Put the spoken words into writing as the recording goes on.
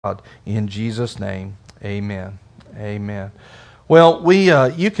God. In Jesus' name, amen. Amen. Well,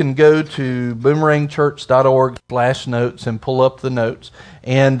 you can go to boomerangchurch.org/notes and pull up the notes.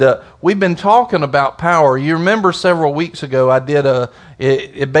 And we've been talking about power. You remember several weeks ago I did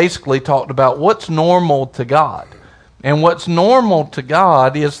it basically talked about what's normal to God. And what's normal to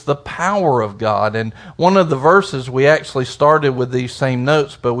God is the power of God. And one of the verses, we actually started with these same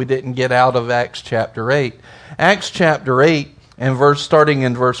notes, but we didn't get out of Acts chapter 8. Acts chapter 8, and starting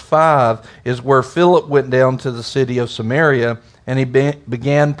in verse 5, is where Philip went down to the city of Samaria, and he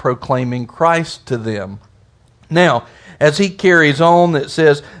began proclaiming Christ to them. Now, as he carries on, it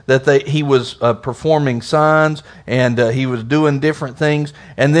says that he was performing signs, and he was doing different things.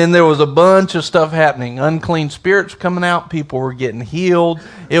 And then there was a bunch of stuff happening. Unclean spirits coming out. People were getting healed.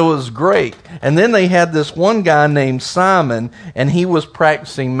 It was great. And then they had this one guy named Simon, and he was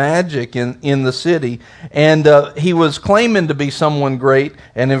practicing magic in the city. And he was claiming to be someone great.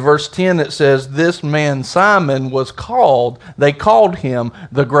 And in verse 10 it says, this man Simon they called him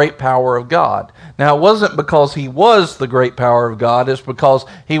the great power of God. Now, it wasn't because he was the great power of God. It's because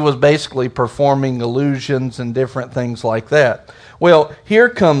he was basically performing illusions and different things like that. Well, here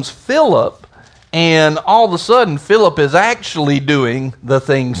comes Philip, and all of a sudden Philip is actually doing the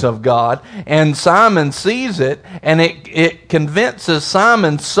things of God, and Simon sees it, and it convinces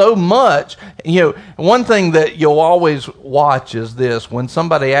Simon so much. One thing that you'll always watch is this: when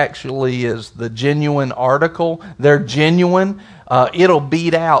somebody actually is the genuine article, they're genuine, it'll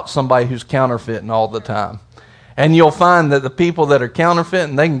beat out somebody who's counterfeiting all the time. And you'll find that the people that are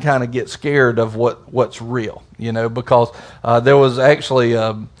counterfeiting, they can kind of get scared of what's real, because there was actually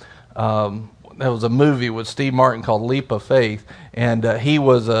there was a movie with Steve Martin called Leap of Faith, and he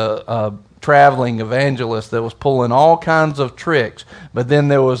was a traveling evangelist that was pulling all kinds of tricks, but then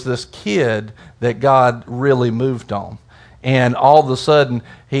there was this kid that God really moved on. And all of a sudden,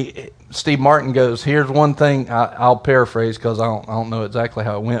 Steve Martin goes, here's one thing, I'll paraphrase because I don't know exactly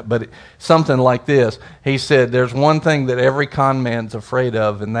how it went, but something like this. He said, there's one thing that every con man's afraid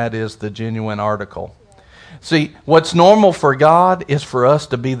of, and that is the genuine article. See, what's normal for God is for us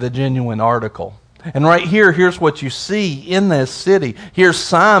to be the genuine article. And right here's what you see in this city. Here's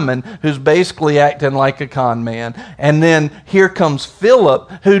Simon, who's basically acting like a con man. And then here comes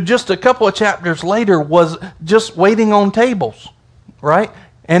Philip, who just a couple of chapters later was just waiting on tables, right?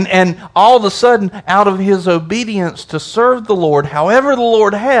 And all of a sudden, out of his obedience to serve the Lord, however the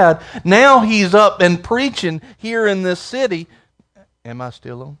Lord had, now he's up and preaching here in this city. Am I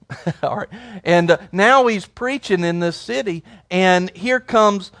still on? All right. And now he's preaching in this city, and here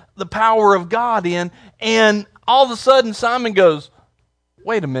comes the power of God in, and all of a sudden Simon goes,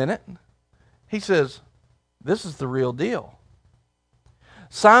 wait a minute. He says, this is the real deal.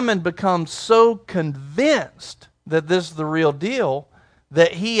 Simon becomes so convinced that this is the real deal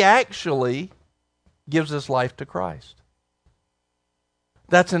that he actually gives his life to Christ.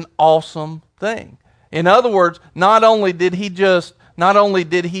 That's an awesome thing. In other words, not only did he just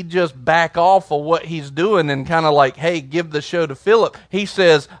back off of what he's doing and kind of like, hey, give the show to Philip, he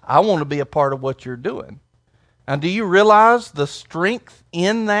says, I want to be a part of what you're doing. Now, do you realize the strength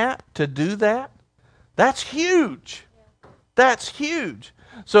in that to do that? That's huge. That's huge.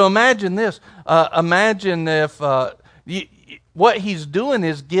 So imagine this. Imagine if what he's doing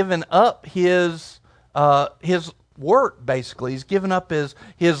is giving up his work, basically. He's given up his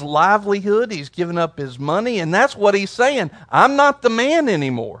livelihood. He's given up his money. And that's what he's saying. I'm not the man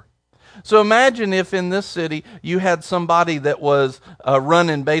anymore. So imagine if in this city you had somebody that was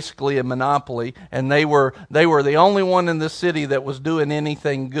running basically a monopoly, and they were the only one in the city that was doing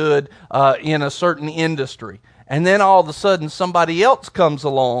anything good in a certain industry. And then all of a sudden somebody else comes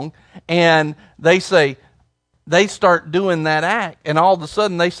along, and they start doing that act. And all of a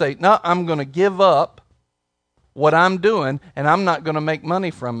sudden they say, no, I'm going to give up what I'm doing, and I'm not going to make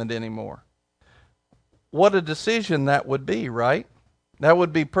money from it anymore. What a decision that would be, right? That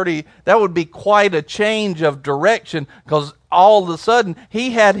would be quite a change of direction, because all of a sudden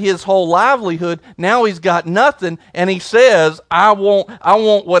he had his whole livelihood. Now he's got nothing, and he says, I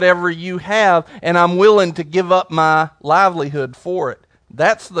want whatever you have, and I'm willing to give up my livelihood for it.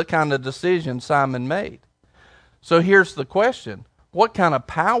 That's the kind of decision Simon made. So here's the question. What kind of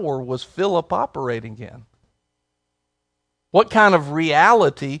power was Philip operating in? What kind of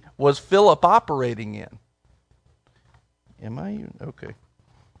reality was Philip operating in? Am I even? Okay.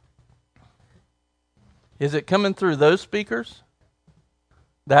 Is it coming through those speakers?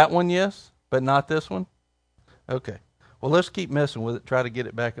 That one, yes, but not this one? Okay. Well, let's keep messing with it, try to get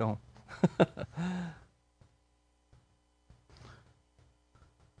it back on.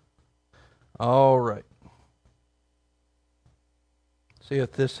 All right. See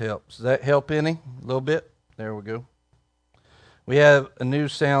if this helps. Does that help any? A little bit? There we go. We have a new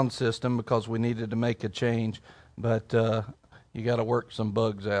sound system because we needed to make a change, but you got to work some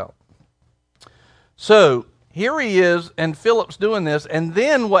bugs out. So here he is, and Philip's doing this, and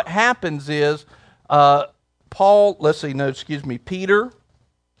then what happens is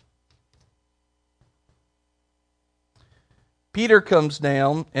Peter comes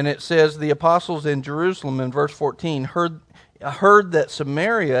down, and it says the apostles in Jerusalem in verse 14 heard that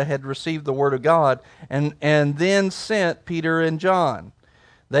Samaria had received the word of God, and then sent Peter and John.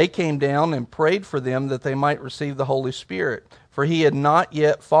 They came down and prayed for them that they might receive the Holy Spirit, for he had not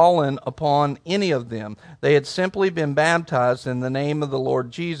yet fallen upon any of them. They had simply been baptized in the name of the Lord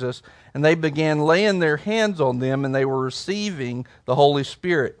Jesus, and they began laying their hands on them, and they were receiving the Holy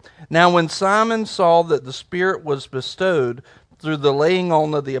Spirit. Now when Simon saw that the Spirit was bestowed through the laying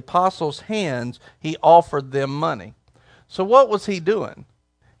on of the apostles' hands, he offered them money. So what was he doing?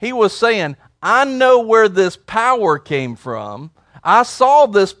 He was saying, I know where this power came from. I saw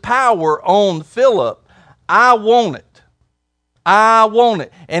this power on Philip. I want it. I want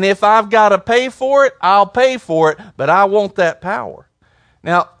it. And if I've got to pay for it, I'll pay for it, but I want that power.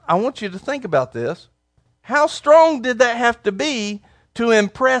 Now, I want you to think about this. How strong did that have to be to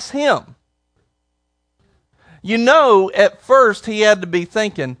impress him? You know, at first he had to be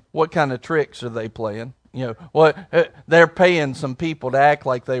thinking, what kind of tricks are they playing? You know, they're paying some people to act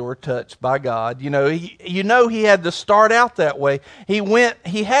like they were touched by God. He had to start out that way.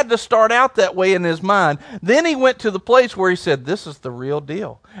 He had to start out that way in his mind. Then he went to the place where he said, this is the real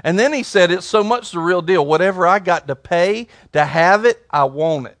deal. And then he said, it's so much the real deal. Whatever I got to pay to have it, I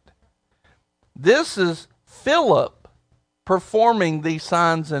want it. This is Philip performing these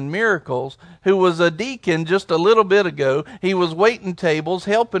signs and miracles, who was a deacon just a little bit ago. He was waiting tables,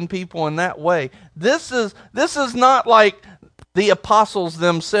 helping people in that way. This is not like the apostles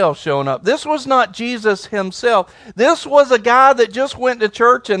themselves showing up. This was not Jesus himself. This was a guy that just went to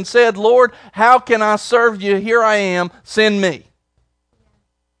church and said, Lord, how can I serve you? Here I am, send me.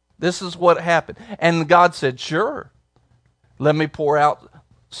 This is what happened. And God said, sure, let me pour out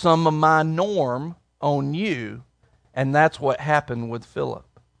some of my norm on you. And that's what happened with Philip.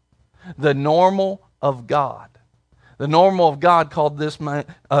 The normal of God. The normal of God calls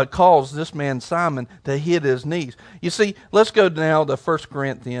this man Simon to hit his knees. You see, let's go now to 1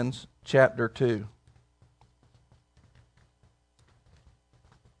 Corinthians chapter 2.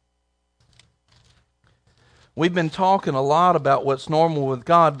 We've been talking a lot about what's normal with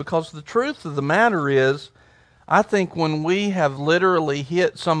God, because the truth of the matter is, I think when we have literally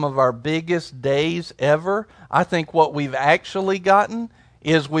hit some of our biggest days ever, I think what we've actually gotten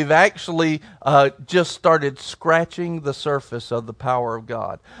is we've actually just started scratching the surface of the power of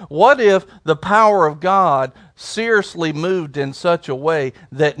God. What if the power of God seriously moved in such a way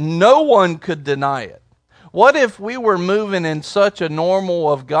that no one could deny it? What if we were moving in such a normal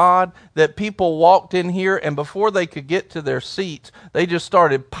of God that people walked in here and before they could get to their seats, they just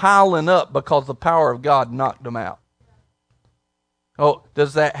started piling up because the power of God knocked them out? Oh,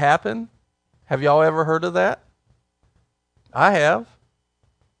 does that happen? Have y'all ever heard of that? I have.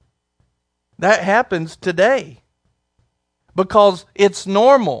 That happens today because it's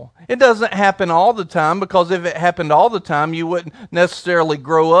normal. It doesn't happen all the time, because if it happened all the time, you wouldn't necessarily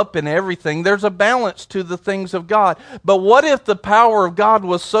grow up in everything. There's a balance to the things of God. But what if the power of God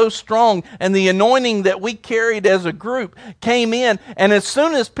was so strong and the anointing that we carried as a group came in, and as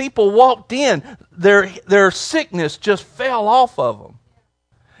soon as people walked in, their sickness just fell off of them?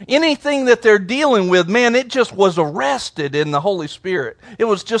 Anything that they're dealing with, man, it just was arrested in the Holy Spirit. It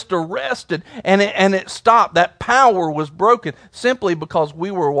was just arrested, and it stopped. That power was broken simply because we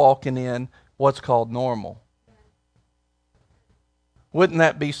were walking in what's called normal. Wouldn't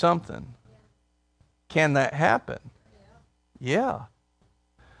that be something? Can that happen? Yeah.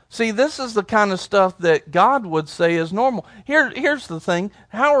 See, this is the kind of stuff that God would say is normal. Here's the thing.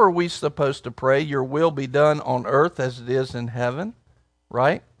 How are we supposed to pray, your will be done on earth as it is in heaven?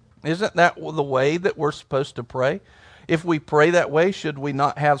 Right? Isn't that the way that we're supposed to pray? If we pray that way, should we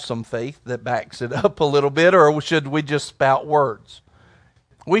not have some faith that backs it up a little bit, or should we just spout words?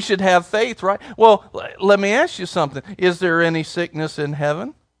 We should have faith, right? Well, let me ask you something. Is there any sickness in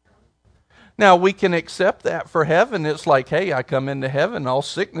heaven? Now, we can accept that for heaven. It's like, hey, I come into heaven, all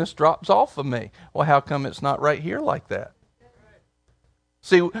sickness drops off of me. Well, how come it's not right here like that?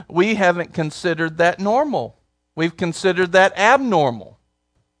 See, we haven't considered that normal. We've considered that abnormal.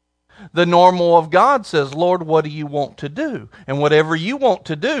 The normal of God says, Lord, what do you want to do? And whatever you want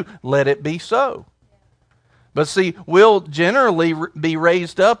to do, let it be so. But see, we'll generally be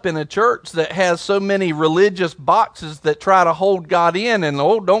raised up in a church that has so many religious boxes that try to hold God in, and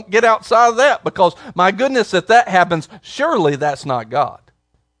oh, don't get outside of that, because my goodness, if that happens, surely that's not God.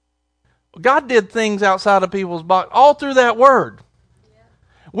 God did things outside of people's box all through that Word.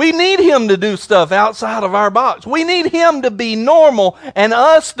 We need Him to do stuff outside of our box. We need Him to be normal and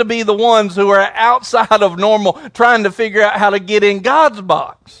us to be the ones who are outside of normal, trying to figure out how to get in God's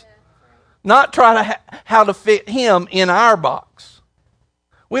box. Not try to how to fit Him in our box.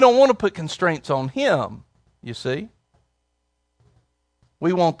 We don't want to put constraints on Him, you see.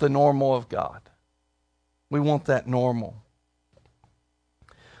 We want the normal of God. We want that normal.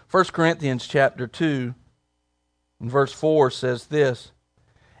 1 Corinthians chapter 2 and verse 4 says this,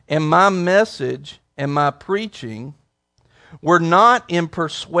 "And my message and my preaching were not in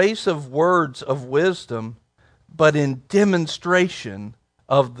persuasive words of wisdom, but in demonstration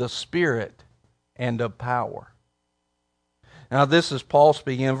of the Spirit and of power." Now this is Paul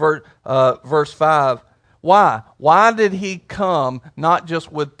speaking in verse 5. Why? Why did he come not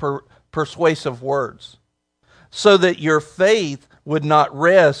just with persuasive words? So that your faith would not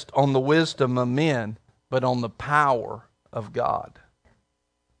rest on the wisdom of men, but on the power of God.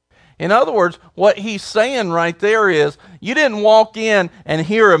 In other words, what he's saying right there is, you didn't walk in and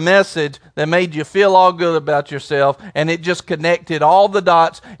hear a message that made you feel all good about yourself, and it just connected all the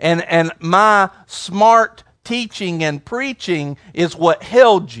dots, and my smart teaching and preaching is what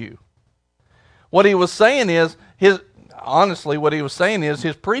held you. What he was saying is, his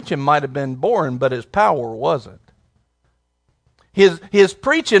preaching might have been boring, but his power wasn't. His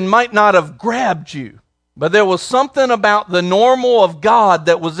preaching might not have grabbed you, but there was something about the normal of God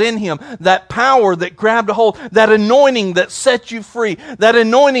that was in him, that power that grabbed a hold, that anointing that set you free, that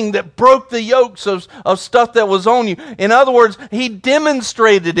anointing that broke the yokes of stuff that was on you. In other words, he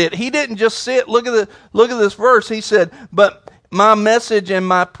demonstrated it. He didn't just sit, look at this verse. He said, "But my message and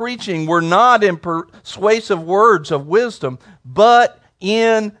my preaching were not in persuasive words of wisdom, but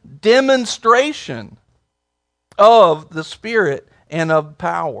in demonstration of the Spirit and of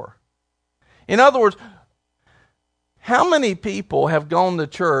power." In other words, how many people have gone to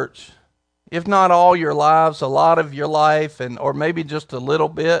church, if not all your lives, a lot of your life, or maybe just a little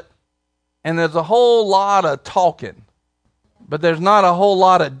bit, and there's a whole lot of talking, but there's not a whole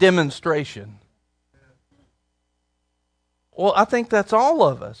lot of demonstration? Well, I think that's all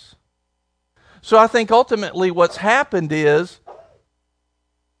of us. So I think ultimately what's happened is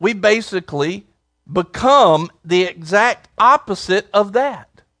we basically become the exact opposite of that.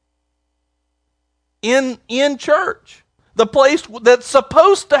 In church, the place that's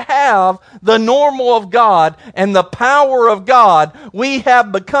supposed to have the normal of God and the power of God, we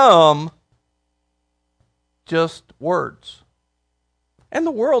have become just words. And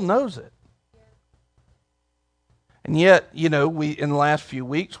the world knows it. And yet, in the last few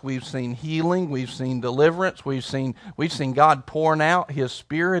weeks, we've seen healing, we've seen deliverance, we've seen God pouring out His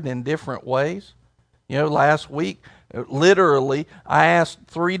Spirit in different ways. Last week, literally, I asked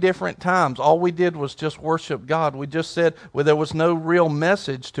 3 different times. All we did was just worship God. We just said, there was no real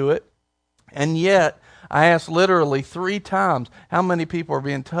message to it. And yet, I asked literally 3 times, how many people are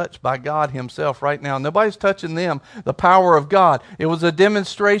being touched by God Himself right now? Nobody's touching them. The power of God. It was a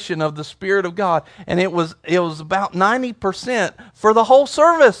demonstration of the Spirit of God. And it was about 90% for the whole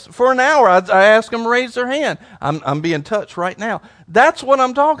service, for an hour. I asked them to raise their hand. I'm being touched right now. That's what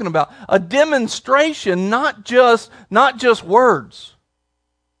I'm talking about. A demonstration, not just words.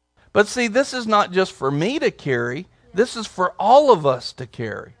 But see, this is not just for me to carry. This is for all of us to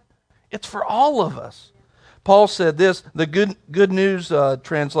carry. It's for all of us. Paul said this, the Good News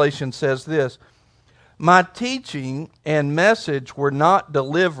translation says this, "My teaching and message were not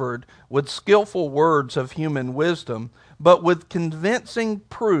delivered with skillful words of human wisdom, but with convincing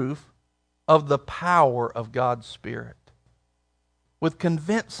proof of the power of God's Spirit." With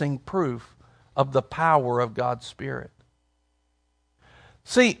convincing proof of the power of God's Spirit.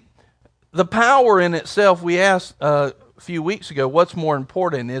 See, the power in itself, we asked a few weeks ago, what's more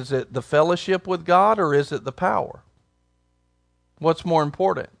important? Is it the fellowship with God or is it the power? What's more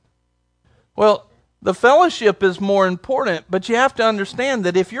important? Well, the fellowship is more important, but you have to understand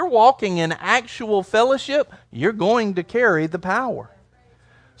that if you're walking in actual fellowship, you're going to carry the power.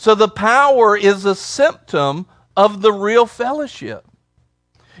 So the power is a symptom of the real fellowship.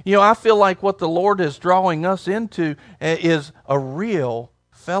 I feel like what the Lord is drawing us into is a real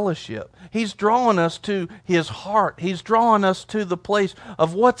fellowship. He's drawing us to His heart. He's drawing us to the place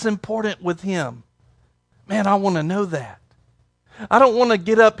of what's important with Him. Man, I want to know that. I don't want to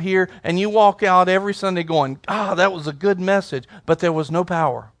get up here and you walk out every Sunday going, that was a good message, but there was no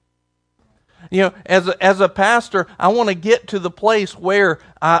power. As a pastor, I want to get to the place where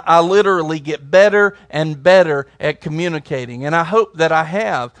I literally get better and better at communicating. And I hope that I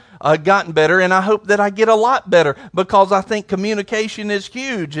have gotten better, and I hope that I get a lot better, because I think communication is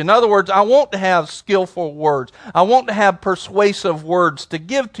huge. In other words, I want to have skillful words. I want to have persuasive words to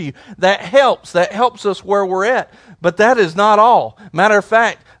give to you. That helps us where we're at. But that is not all. Matter of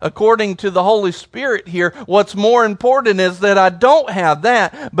fact, according to the Holy Spirit here, what's more important is that I don't have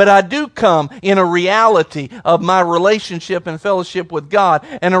that, but I do come in a reality of my relationship and fellowship with God,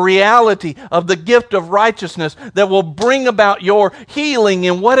 and a reality of the gift of righteousness that will bring about your healing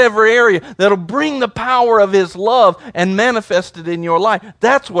in whatever area, that'll bring the power of His love and manifest it in your life.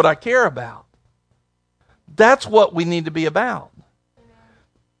 That's what I care about. That's what we need to be about.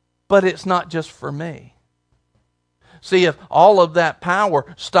 But it's not just for me. See, if all of that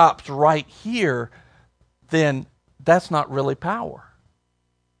power stops right here, then that's not really power.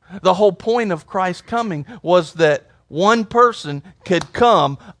 The whole point of Christ coming was that one person could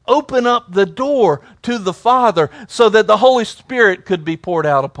come, open up the door to the Father, so that the Holy Spirit could be poured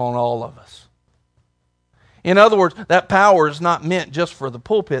out upon all of us. In other words, that power is not meant just for the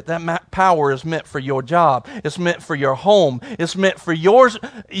pulpit. That power is meant for your job. It's meant for your home. It's meant for your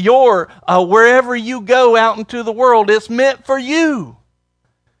wherever you go out into the world. It's meant for you.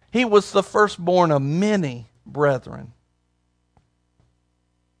 He was the firstborn of many brethren.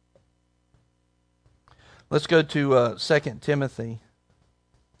 Let's go to 2 Timothy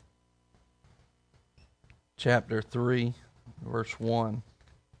chapter 3, verse 1.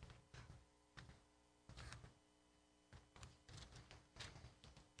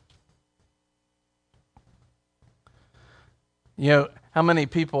 How many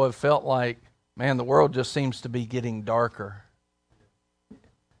people have felt like, man, the world just seems to be getting darker?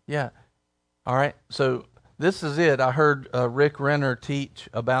 Yeah. All right. So this is it. I heard Rick Renner teach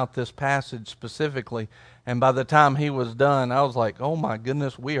about this passage specifically, and by the time he was done, I was like, oh my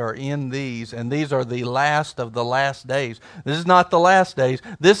goodness, we are in these, and these are the last of the last days. This is not the last days.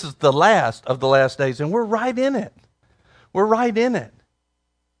 This is the last of the last days, and we're right in it. We're right in it.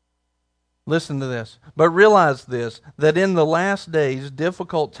 Listen to this. But realize this, that in the last days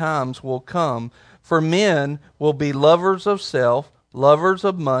difficult times will come, for men will be lovers of self, lovers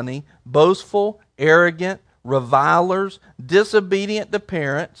of money, boastful, arrogant, revilers, disobedient to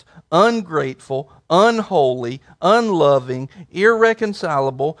parents, ungrateful, unholy, unloving,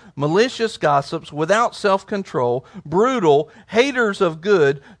 irreconcilable, malicious gossips, without self-control, brutal, haters of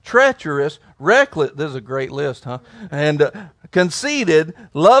good, treacherous, reckless. This is a great list, huh? And conceited,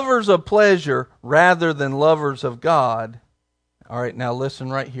 lovers of pleasure rather than lovers of God. All right, now listen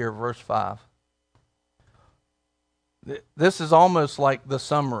right here, verse 5. This is almost like the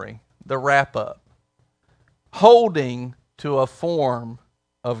summary, the wrap-up. Holding to a form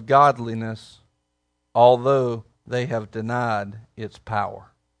of godliness, although they have denied its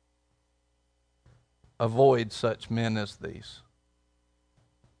power. Avoid such men as these.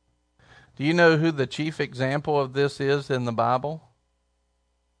 Do you know who the chief example of this is in the Bible?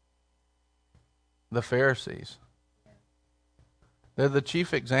 The Pharisees. They're the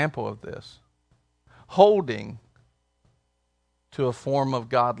chief example of this. Holding to a form of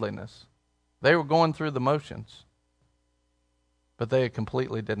godliness. They were going through the motions, but they had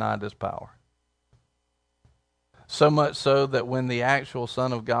completely denied His power. So much so that when the actual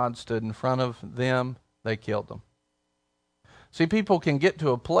Son of God stood in front of them, they killed Him. See, people can get to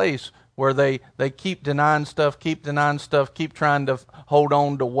a place where they keep denying stuff, keep trying to hold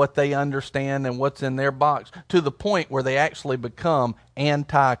on to what they understand and what's in their box, to the point where they actually become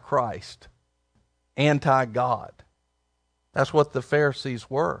anti-Christ, anti-God. That's what the Pharisees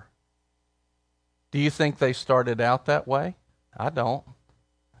were. Do you think they started out that way? I don't.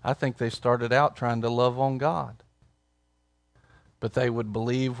 I think they started out trying to love on God. But they would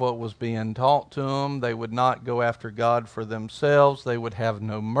believe what was being taught to them. They would not go after God for themselves. They would have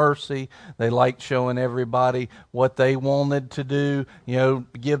no mercy. They liked showing everybody what they wanted to do.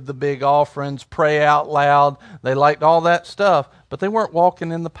 Give the big offerings, pray out loud. They liked all that stuff, but they weren't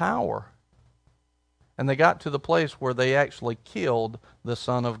walking in the power. And they got to the place where they actually killed the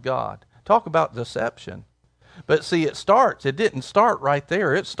Son of God. Talk about deception. But see, it didn't start right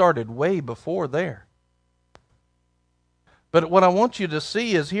there. It started way before there. But what I want you to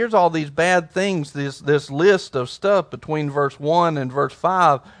see is, here's all these bad things, this list of stuff between verse 1 and verse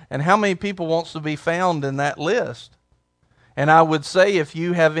 5, and how many people wants to be found in that list? And I would say, if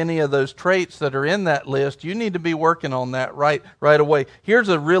you have any of those traits that are in that list, you need to be working on that right away. Here's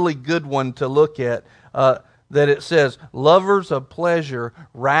a really good one to look at, that it says, lovers of pleasure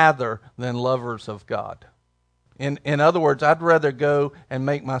rather than lovers of God. In other words, I'd rather go and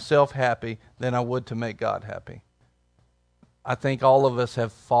make myself happy than I would to make God happy. I think all of us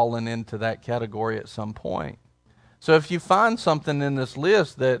have fallen into that category at some point. So if you find something in this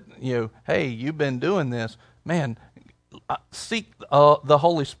list that, hey, you've been doing this, man, seek the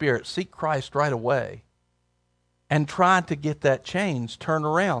Holy Spirit, seek Christ right away, and try to get that change, turn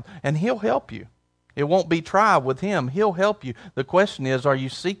around, and He'll help you. It won't be try with Him. He'll help you. The question is, are you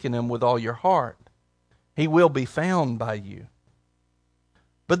seeking Him with all your heart? He will be found by you.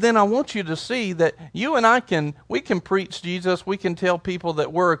 But then I want you to see that you and we can preach Jesus, we can tell people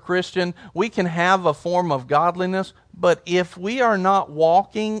that we're a Christian, we can have a form of godliness, but if we are not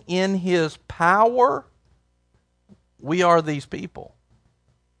walking in His power, we are these people.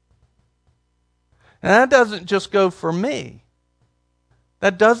 And that doesn't just go for me.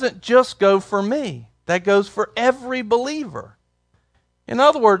 That doesn't just go for me. That goes for every believer. In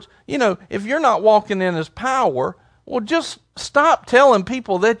other words, if you're not walking in His power, well, just stop telling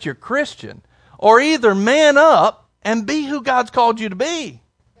people that you're Christian. Or either man up and be who God's called you to be.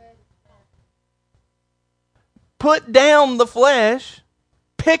 Put down the flesh,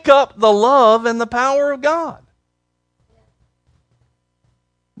 pick up the love and the power of God.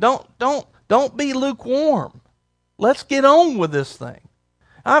 Don't be lukewarm. Let's get on with this thing.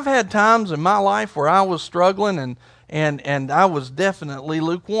 I've had times in my life where I was struggling and I was definitely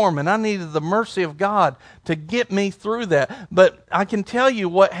lukewarm, and I needed the mercy of God to get me through that. But I can tell you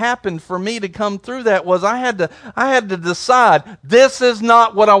what happened for me to come through that was I had to decide this is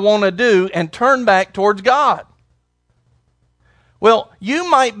not what I want to do and turn back towards God. Well, you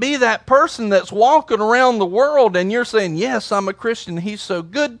might be that person that's walking around the world and you're saying, yes, I'm a Christian. He's so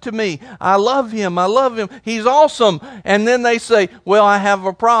good to me. I love him. He's awesome. And then they say, well, I have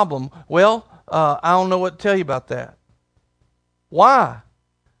a problem. Well, I don't know what to tell you about that. Why?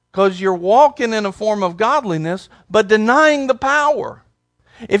 Because you're walking in a form of godliness, but denying the power.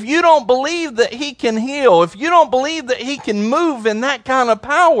 If you don't believe that He can heal, if you don't believe that He can move in that kind of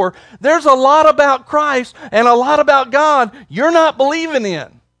power, there's a lot about Christ and a lot about God you're not believing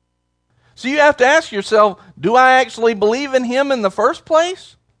in. So you have to ask yourself, do I actually believe in Him in the first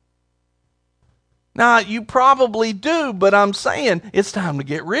place? Now, you probably do, but I'm saying it's time to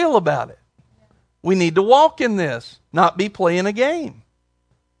get real about it. We need to walk in this, not be playing a game.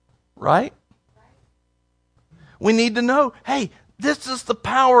 Right? We need to know, hey, this is the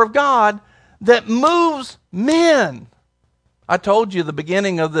power of God that moves men. I told you the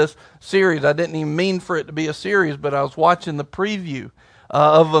beginning of this series, I didn't even mean for it to be a series, but I was watching the preview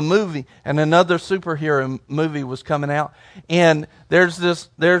of a movie, and another superhero movie was coming out. And there's this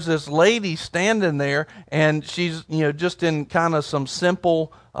lady standing there, and she's just in kind of some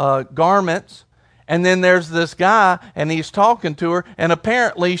simple garments. And then there's this guy, and he's talking to her, and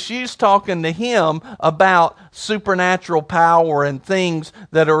apparently she's talking to him about supernatural power and things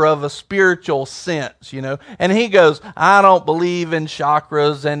that are of a spiritual sense, And he goes, I don't believe in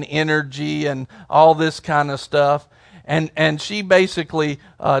chakras and energy and all this kind of stuff. And she basically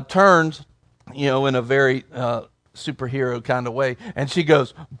turns, in a very superhero kind of way, and she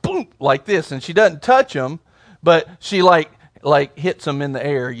goes, boom, like this. And she doesn't touch him, but she like hits him in the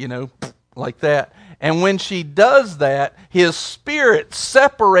air, like that. And when she does that, his spirit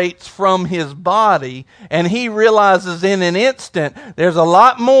separates from his body, and he realizes in an instant, there's a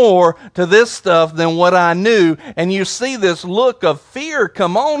lot more to this stuff than what I knew. And you see this look of fear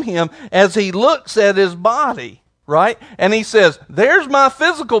come on him as he looks at his body, right? And he says, there's my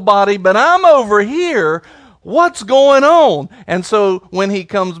physical body, but I'm over here. What's going on? And so when he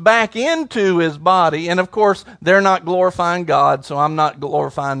comes back into his body, and of course they're not glorifying God, so I'm not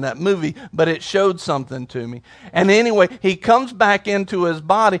glorifying that movie, but it showed something to me. And anyway, he comes back into his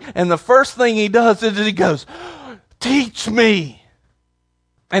body, and the first thing he does is he goes, teach me.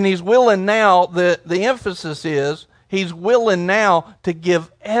 And he's willing now, the emphasis is, he's willing now to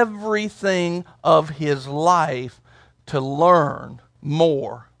give everything of his life to learn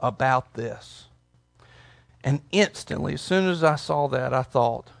more about this. And instantly, as soon as I saw that, I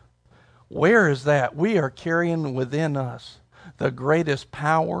thought, where is that? We are carrying within us the greatest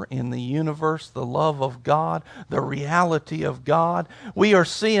power in the universe, the love of God, the reality of God. We are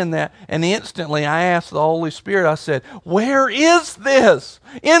seeing that. And instantly, I asked the Holy Spirit, I said, where is this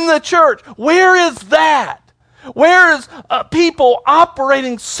in the church? Where is that? Where is people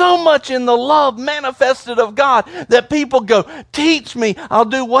operating so much in the love manifested of God that people go, teach me, I'll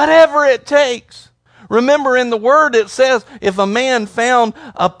do whatever it takes. Remember in the Word it says, if a man found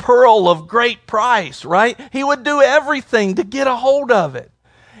a pearl of great price, right? He would do everything to get a hold of it.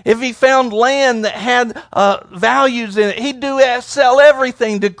 If he found land that had values in it, he'd sell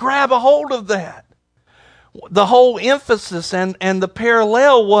everything to grab a hold of that. The whole emphasis and the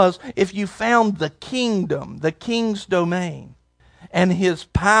parallel was if you found the kingdom, the king's domain, and his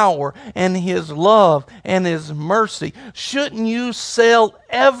power and his love and his mercy, shouldn't you sell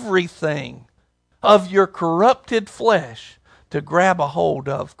everything of your corrupted flesh to grab a hold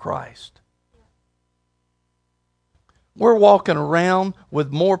of Christ? We're walking around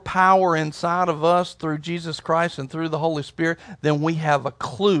with more power inside of us through Jesus Christ and through the Holy Spirit than we have a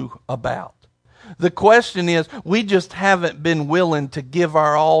clue about. The question is, we just haven't been willing to give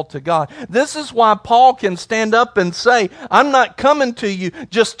our all to God. This is why Paul can stand up and say, I'm not coming to you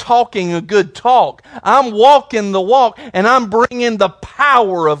just talking a good talk. I'm walking the walk, and I'm bringing the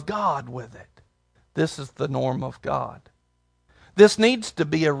power of God with it. This is the norm of God. This needs to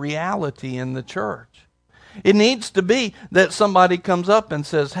be a reality in the church. It needs to be that somebody comes up and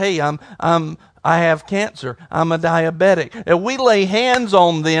says, hey, I have cancer. I'm a diabetic. And we lay hands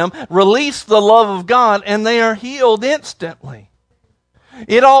on them, release the love of God, and they are healed instantly.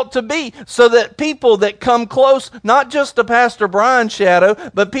 It ought to be so that people that come close, not just to Pastor Brian's shadow,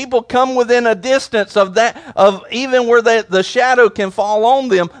 but people come within a distance of that, of even where the shadow can fall on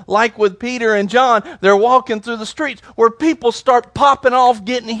them, like with Peter and John. They're walking through the streets where people start popping off,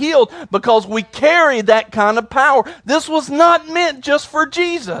 getting healed, because we carry that kind of power. This was not meant just for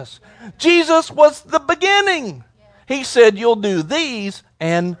Jesus. Jesus was the beginning. He said, you'll do these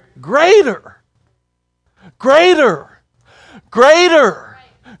and greater. Greater. Greater.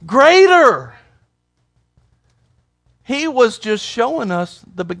 Greater. He was just showing us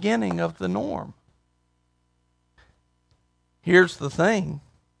the beginning of the norm. Here's the thing.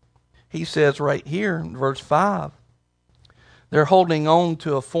 He says right here in verse 5, they're holding on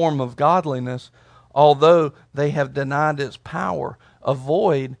to a form of godliness, although they have denied its power.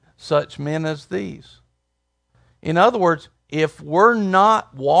 Avoid such men as these. In other words, if we're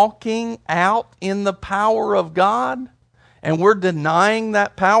not walking out in the power of God, and we're denying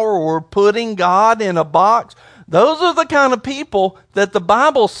that power, or we're putting God in a box, those are the kind of people that the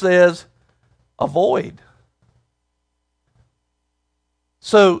Bible says avoid.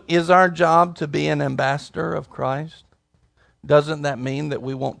 So is our job to be an ambassador of Christ? Doesn't that mean that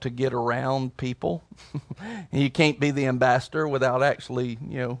we want to get around people? You can't be the ambassador without actually,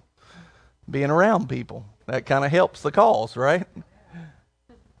 being around people. That kind of helps the cause, right?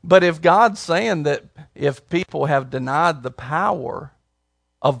 But if God's saying that if people have denied the power,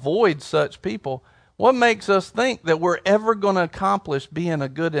 avoid such people, what makes us think that we're ever going to accomplish being a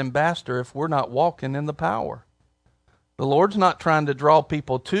good ambassador if we're not walking in the power? The Lord's not trying to draw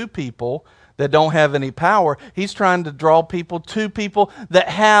people to people that don't have any power. He's trying to draw people to people that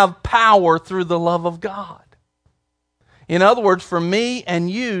have power through the love of God. In other words, for me and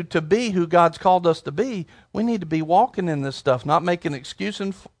you to be who God's called us to be, we need to be walking in this stuff, not making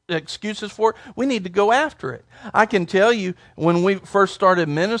excuses for it. We need to go after it. I can tell you, when we first started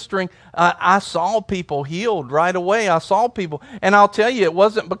ministering, I saw people healed right away. I saw people. And I'll tell you, it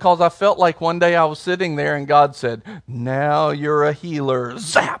wasn't because I felt like one day I was sitting there and God said, now you're a healer.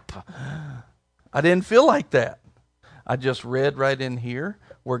 Zap! I didn't feel like that. I just read right in here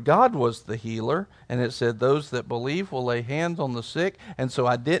where God was the healer, and it said those that believe will lay hands on the sick. And so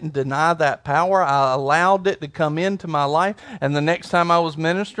I didn't deny that power. I allowed it to come into my life. And the next time I was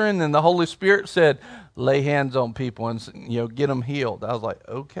ministering, then the Holy Spirit said, lay hands on people and get them healed. I was like,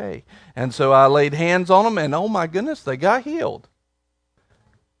 okay. And so I laid hands on them, and oh my goodness, they got healed.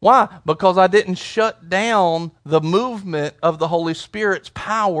 Why? Because I didn't shut down the movement of the Holy Spirit's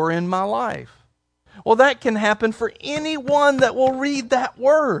power in my life. Well, that can happen for anyone that will read that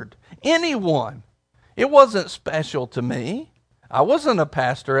word. Anyone. It wasn't special to me. I wasn't a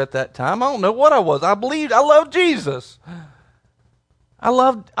pastor at that time. I don't know what I was. I loved Jesus. I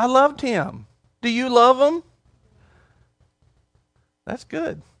loved him. Do you love him? That's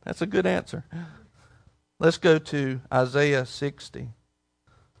good. That's a good answer. Let's go to Isaiah 60.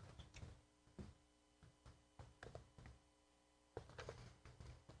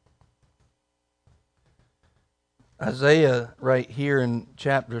 Isaiah, right here in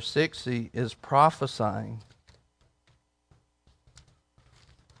chapter 60, is prophesying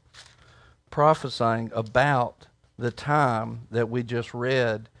about the time that we just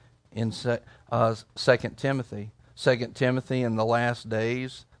read in 2 Timothy. 2 Timothy, in the last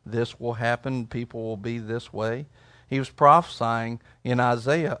days, this will happen, people will be this way. He was prophesying in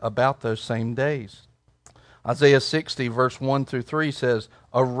Isaiah about those same days. Isaiah 60, verse 1 through 3 says,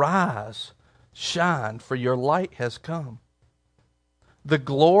 "Arise, shine, for your light has come. The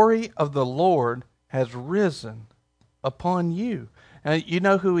glory of the Lord has risen upon you." And you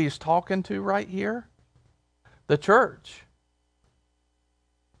know who he's talking to right here? The church.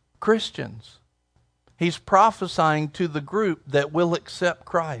 Christians. He's prophesying to the group that will accept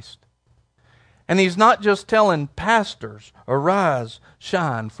Christ. And he's not just telling pastors, arise,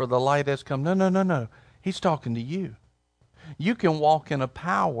 shine, for the light has come. No. He's talking to you. You can walk in a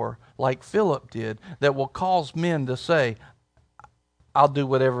power like Philip did that will cause men to say, I'll do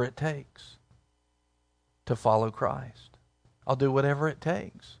whatever it takes to follow Christ. I'll do whatever it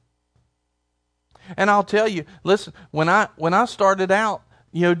takes. And I'll tell you, listen, when I started out,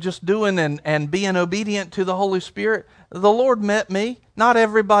 just doing and being obedient to the Holy Spirit, the Lord met me. Not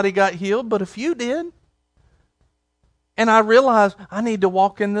everybody got healed, but a few did. And I realized I need to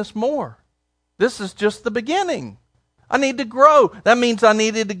walk in this more. This is just the beginning. I need to grow. That means I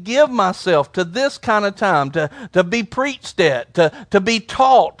needed to give myself to this kind of time, to be preached at, to be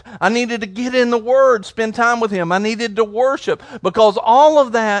taught. I needed to get in the Word, spend time with Him. I needed to worship, because all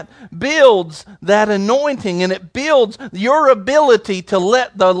of that builds that anointing, and it builds your ability to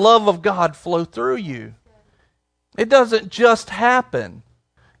let the love of God flow through you. It doesn't just happen.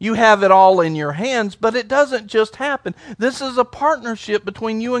 You have it all in your hands, but it doesn't just happen. This is a partnership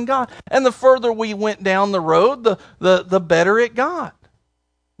between you and God. And the further we went down the road, the better it got.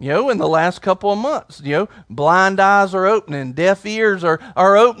 In the last couple of months, blind eyes are opening, deaf ears are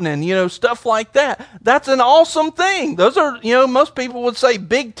opening, stuff like that. That's an awesome thing. Those are, most people would say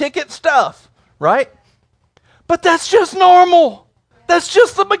big ticket stuff, right? But that's just normal. That's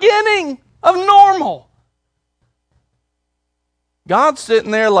just the beginning of normal. God's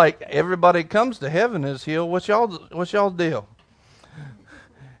sitting there like, everybody comes to heaven is healed. What's y'all's deal?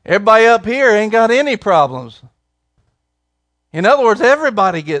 Everybody up here ain't got any problems. In other words,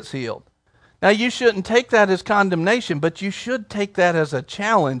 everybody gets healed. Now, you shouldn't take that as condemnation, but you should take that as a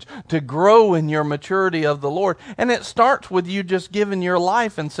challenge to grow in your maturity of the Lord. And it starts with you just giving your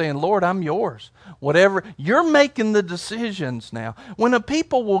life and saying, Lord, I'm yours. Whatever. You're making the decisions now. When a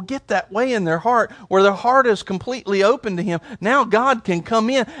people will get that way in their heart, where their heart is completely open to Him, now God can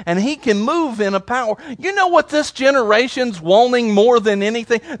come in and He can move in a power. You know what this generation's wanting more than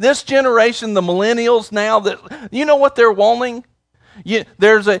anything? This generation, the millennials now, you know what they're wanting?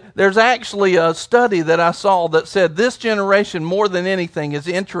 There's actually a study that I saw that said this generation, more than anything, is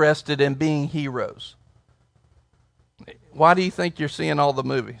interested in being heroes. Why do you think you're seeing all the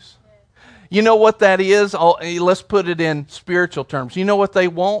movies? You know what that is? Let's put it in spiritual terms. You know what they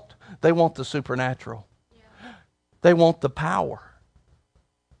want? They want the supernatural. They want the power.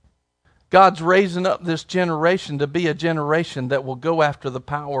 God's raising up this generation to be a generation that will go after the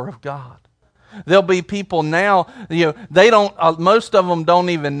power of God. There'll be people now, they don't, most of them don't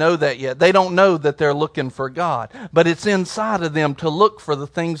even know that yet. They don't know that they're looking for God. But it's inside of them to look for the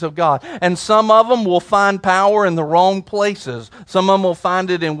things of God. And some of them will find power in the wrong places. Some of them will find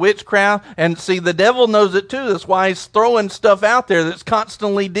it in witchcraft. And see, the devil knows it too. That's why he's throwing stuff out there that's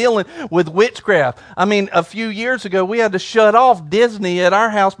constantly dealing with witchcraft. I mean, a few years ago, we had to shut off Disney at our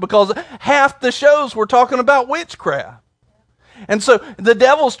house because half the shows were talking about witchcraft. And so the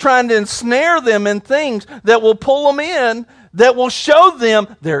devil's trying to ensnare them in things that will pull them in, that will show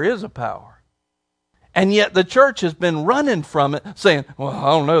them there is a power. And yet the church has been running from it, saying, well, I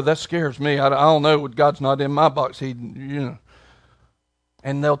don't know, that scares me. I don't know, God's not in my box. And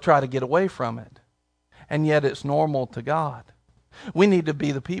they'll try to get away from it. And yet it's normal to God. We need to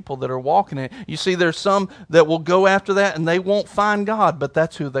be the people that are walking in it. You see, there's some that will go after that and they won't find God, but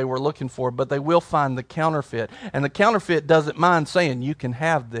that's who they were looking for. But they will find the counterfeit. And the counterfeit doesn't mind saying, you can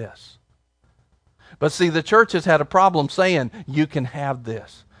have this. But see, the church has had a problem saying, you can have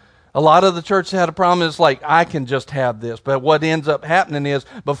this. A lot of the church had a problem. It's like, I can just have this. But what ends up happening is,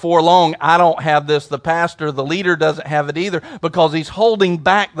 before long, I don't have this. The pastor, the leader doesn't have it either, because he's holding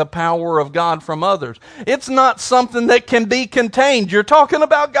back the power of God from others. It's not something that can be contained. You're talking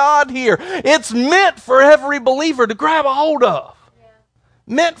about God here. It's meant for every believer to grab a hold of. Yeah.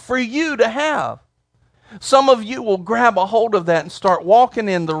 Meant for you to have. Some of you will grab a hold of that and start walking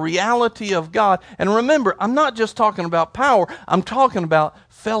in the reality of God. And remember, I'm not just talking about power. I'm talking about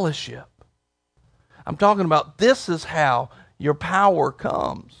fellowship. I'm talking about this is how your power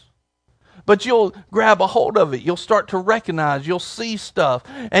comes. But you'll grab a hold of it. You'll start to recognize. You'll see stuff.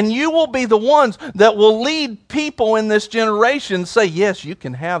 And you will be the ones that will lead people in this generation say, yes, you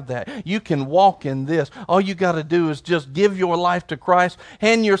can have that. You can walk in this. All you got to do is just give your life to Christ.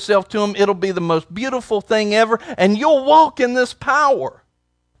 Hand yourself to Him. It'll be the most beautiful thing ever. And you'll walk in this power.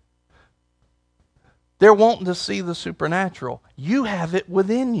 They're wanting to see the supernatural. You have it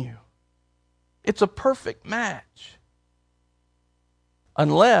within you. It's a perfect match.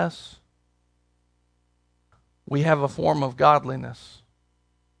 Unless we have a form of godliness,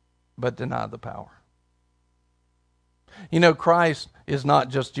 but deny the power. You know, Christ is not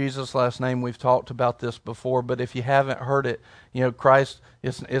just Jesus' last name. We've talked about this before, but if you haven't heard it, you know, Christ,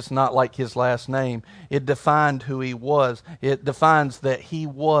 it's not like his last name. It defined who he was. It defines that he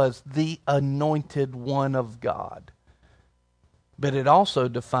was the anointed one of God. But it also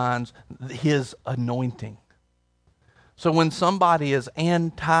defines his anointing. So when somebody is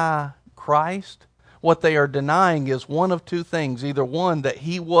anti-Christ, what they are denying is one of two things. Either one, that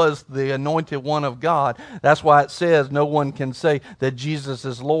he was the anointed one of God. That's why it says no one can say that Jesus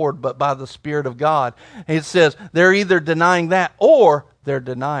is Lord but by the Spirit of God. It says they're either denying that or they're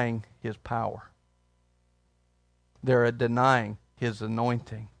denying his power. They're denying his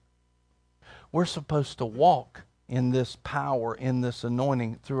anointing. We're supposed to walk in this power, in this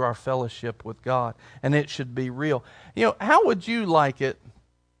anointing through our fellowship with God. And it should be real. You know, how would you like it,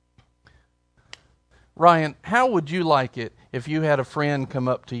 Ryan, how would you like it if you had a friend come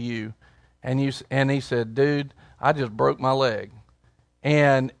up to you and he said, dude, I just broke my leg.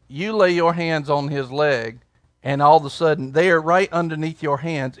 And you lay your hands on his leg and all of a sudden, there right underneath your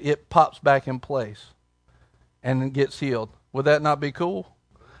hands, it pops back in place and it gets healed. Would that not be cool?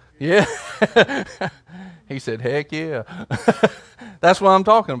 Yeah. He said, heck yeah. That's what I'm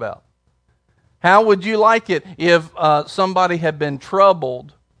talking about. How would you like it if somebody had been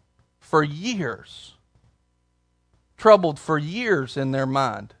troubled for years? Troubled for years in their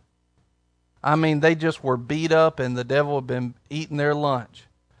mind. I mean, they just were beat up and the devil had been eating their lunch.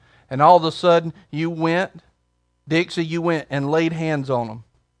 And all of a sudden, you went and laid hands on them.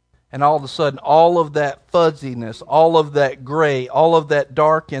 And all of a sudden, all of that fuzziness, all of that gray, all of that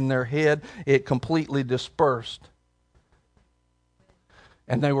dark in their head, it completely dispersed.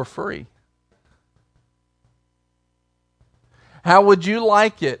 And they were free. How would you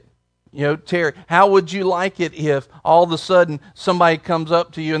like it? You know, Terry, how would you like it if all of a sudden somebody comes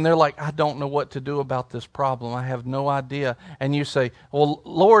up to you and they're like, I don't know what to do about this problem. I have no idea. And you say, well,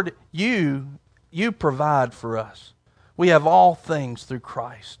 Lord, you provide for us. We have all things through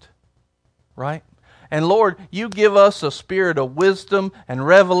Christ. Right? And Lord, you give us a spirit of wisdom and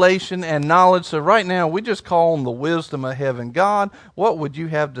revelation and knowledge. So right now, we just call on the wisdom of heaven. God, what would you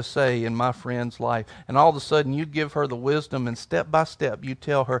have to say in my friend's life? And all of a sudden, you give her the wisdom, and step by step, you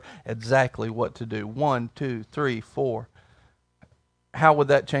tell her exactly what to do. 1, 2, 3, 4. How would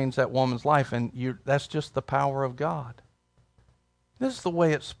that change that woman's life? And that's just the power of God. This is the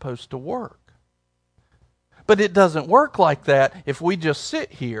way it's supposed to work. But it doesn't work like that if we just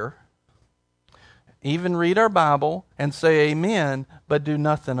sit here, even read our Bible and say amen, but do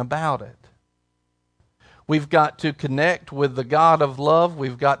nothing about it. We've got to connect with the God of love.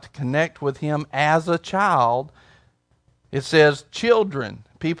 We've got to connect with Him as a child. It says children,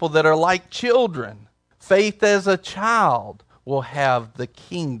 people that are like children. Faith as a child will have the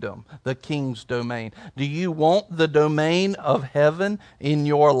kingdom, the king's domain. Do you want the domain of heaven in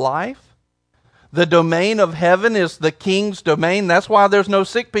your life? The domain of heaven is the king's domain. That's why there's no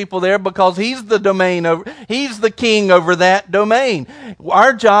sick people there, because he's the king over that domain.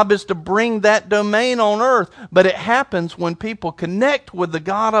 Our job is to bring that domain on earth. But it happens when people connect with the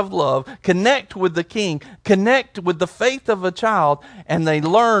God of love, connect with the king, connect with the faith of a child, and they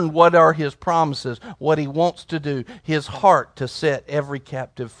learn what are his promises, what he wants to do, his heart to set every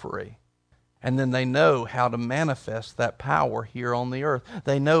captive free. And then they know how to manifest that power here on the earth.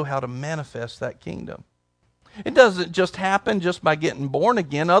 They know how to manifest that kingdom. It doesn't just happen just by getting born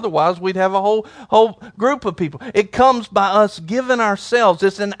again. Otherwise, we'd have a whole group of people. It comes by us giving ourselves.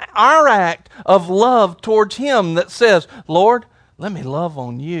 It's our act of love towards Him that says, Lord, let me love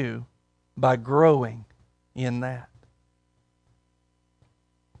on you by growing in that.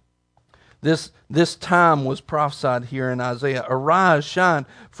 This time was prophesied here in Isaiah. Arise, shine,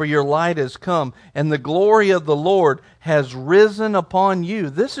 for your light has come, and the glory of the Lord has risen upon you.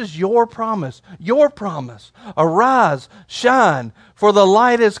 This is your promise, your promise. Arise, shine, for the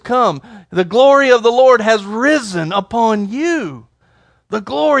light has come. The glory of the Lord has risen upon you. The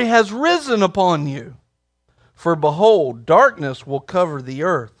glory has risen upon you. For behold, darkness will cover the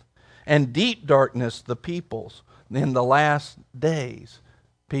earth, and deep darkness the peoples in the last days.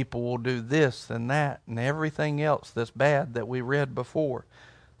 People will do this and that and everything else that's bad that we read before.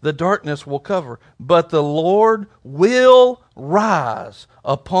 The darkness will cover, but the Lord will rise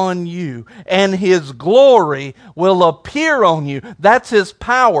upon you, and His glory will appear on you. That's His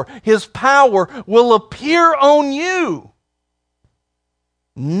power. His power will appear on you.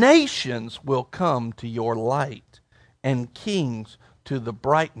 Nations will come to your light, and kings to the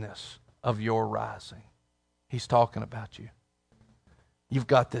brightness of your rising. He's talking about you. You've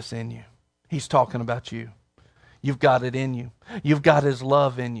got this in you. He's talking about you. You've got it in you. You've got His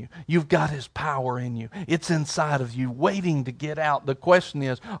love in you. You've got His power in you. It's inside of you, waiting to get out. The question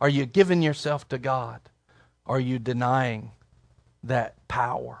is, are you giving yourself to God? Are you denying that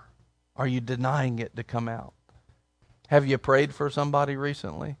power? Are you denying it to come out? Have you prayed for somebody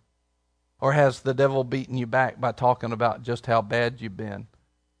recently? Or has the devil beaten you back by talking about just how bad you've been?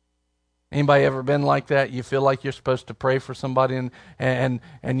 Anybody ever been like that? You feel like you're supposed to pray for somebody and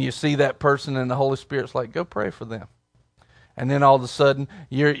you see that person and the Holy Spirit's like, go pray for them. And then all of a sudden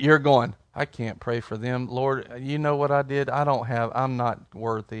you're going, I can't pray for them. Lord, you know what I did? I'm not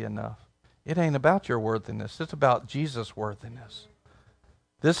worthy enough. It ain't about your worthiness. It's about Jesus' worthiness.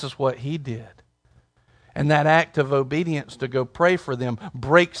 This is what He did. And that act of obedience to go pray for them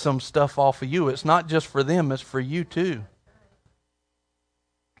breaks some stuff off of you. It's not just for them, it's for you too.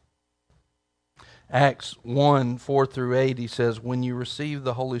 Acts 1, 4 through 8, he says, when you receive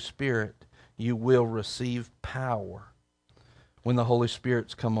the Holy Spirit, you will receive power when the Holy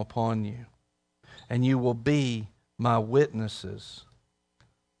Spirit's come upon you. And you will be my witnesses.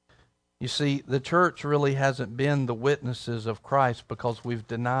 You see, the church really hasn't been the witnesses of Christ because we've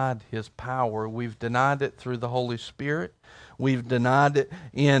denied His power. We've denied it through the Holy Spirit. We've denied it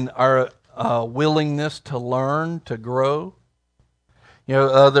in our willingness to learn, to grow. You know,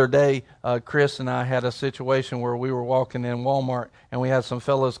 the other day, Chris and I had a situation where we were walking in Walmart and we had some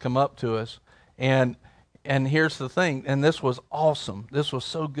fellows come up to us. And here's the thing, and this was awesome. This was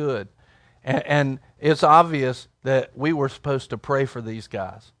so good. And it's obvious that we were supposed to pray for these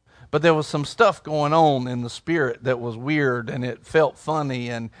guys. But there was some stuff going on in the spirit that was weird, and it felt funny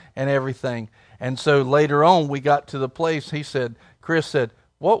and everything. And so later on, we got to the place, Chris said,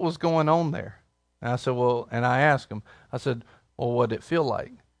 what was going on there? And I said, and I asked him, I said, well, what did it feel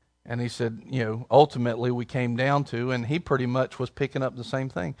like? And he said, ultimately we came down to, and he pretty much was picking up the same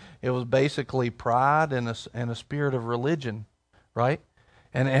thing. It was basically pride and a spirit of religion, right?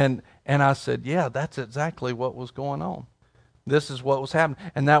 And I said, yeah, that's exactly what was going on. This is what was happening.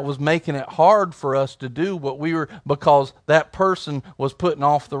 And that was making it hard for us to do what we were, because that person was putting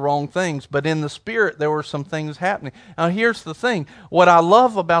off the wrong things. But in the spirit, there were some things happening. Now, here's the thing. What I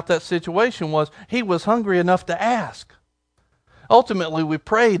love about that situation was he was hungry enough to ask. Ultimately, we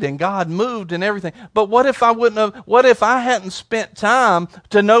prayed and God moved and everything. But what if I hadn't spent time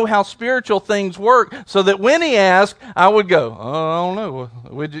to know how spiritual things work, so that when he asked, I would go, I don't know.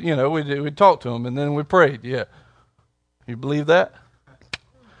 We'd talk to him and then we prayed. Yeah. You believe that?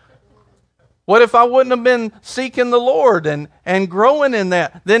 What if I wouldn't have been seeking the Lord and growing in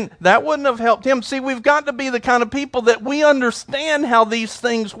that? Then that wouldn't have helped him. See, we've got to be the kind of people that we understand how these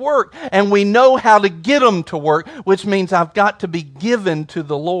things work, and we know how to get them to work, which means I've got to be given to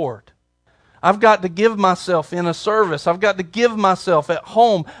the Lord. I've got to give myself in a service. I've got to give myself at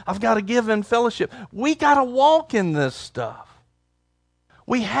home. I've got to give in fellowship. We got to walk in this stuff.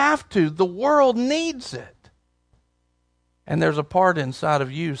 We have to. The world needs it. And there's a part inside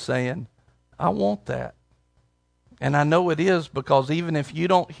of you saying, I want that. And I know it is, because even if you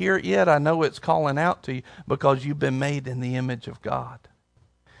don't hear it yet, I know it's calling out to you, because you've been made in the image of God.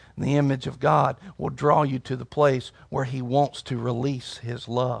 And the image of God will draw you to the place where He wants to release His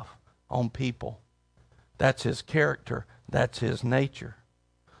love on people. That's His character. That's His nature.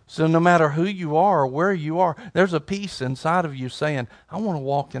 So no matter who you are or where you are, there's a peace inside of you saying, I want to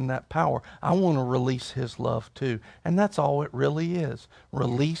walk in that power. I want to release His love too. And that's all it really is.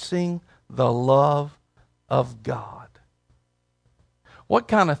 Releasing the love of God. What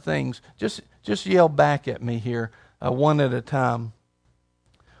kind of things, just yell back at me here, one at a time.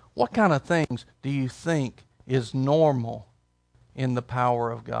 What kind of things do you think is normal in the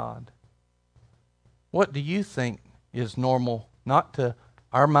power of God? What do you think is normal, not to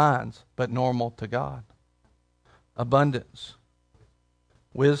our minds, but normal to God? Abundance.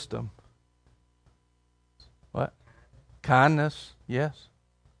 Wisdom. What? Kindness. Yes.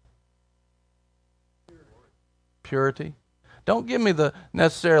 Purity. Don't give me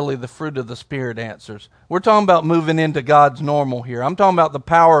necessarily the fruit of the Spirit answers. We're talking about moving into God's normal here. I'm talking about the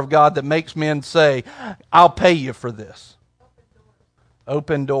power of God that makes men say, I'll pay you for this.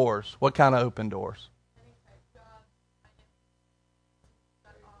 Open doors. What kind of open doors?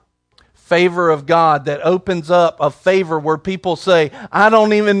 Favor of God that opens up a favor where people say, I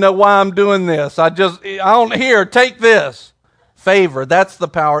don't even know why I'm doing this. Take this. Favor, that's the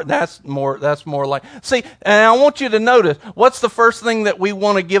power. That's more like. See, and I want you to notice, what's the first thing that we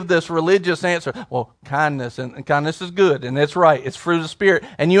want to give this religious answer? Well, kindness, and kindness is good, and it's right. It's fruit of the Spirit,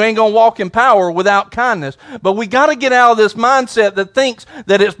 and you ain't going to walk in power without kindness. But we got to get out of this mindset that thinks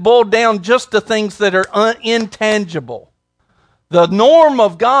that it's boiled down just to things that are intangible. The norm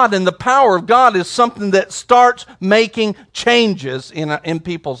of God and the power of God is something that starts making changes in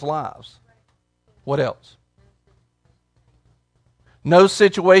people's lives. What else? No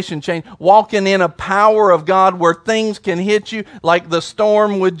situation change. Walking in a power of God where things can hit you like the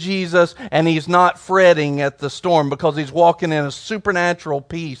storm with Jesus, and He's not fretting at the storm because He's walking in a supernatural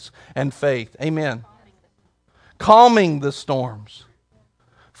peace and faith. Amen. Calming the storms.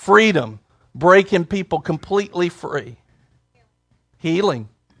 Freedom. Breaking people completely free. Healing.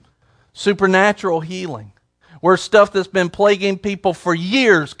 Supernatural healing. Where stuff that's been plaguing people for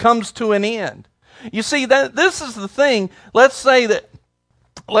years comes to an end. You see, that this is the thing. Let's say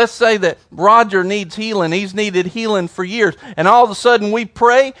that Roger needs healing. He's needed healing for years. And all of a sudden we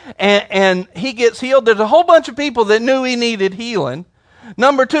pray and he gets healed. There's a whole bunch of people that knew he needed healing.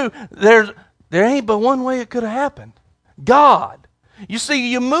 Number two, there ain't but one way it could have happened. God. You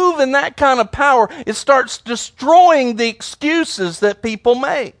see, you move in that kind of power, it starts destroying the excuses that people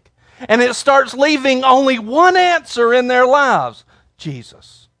make. And it starts leaving only one answer in their lives.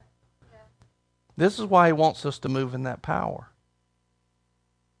 Jesus. This is why He wants us to move in that power.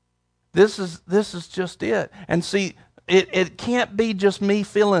 This is just it. And see, it can't be just me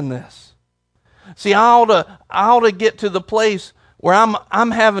feeling this. See, I ought to get to the place where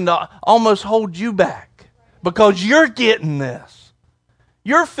I'm having to almost hold you back because you're getting this.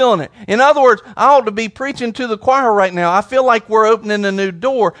 You're feeling it. In other words, I ought to be preaching to the choir right now. I feel like we're opening a new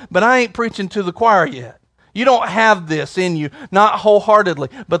door, but I ain't preaching to the choir yet. You don't have this in you, not wholeheartedly,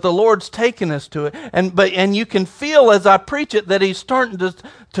 but the Lord's taken us to it. And you can feel as I preach it that He's starting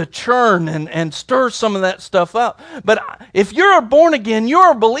to churn and stir some of that stuff up. But if you're a born again,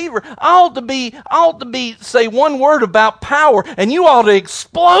 you're a believer, I ought to be say one word about power, and you ought to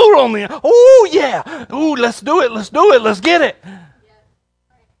explode on me. Oh yeah, ooh, let's do it, let's get it.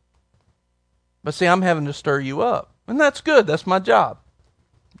 But see, I'm having to stir you up, and that's good. That's my job.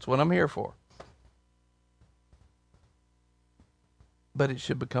 That's what I'm here for. But it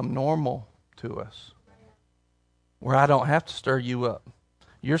should become normal to us, where I don't have to stir you up.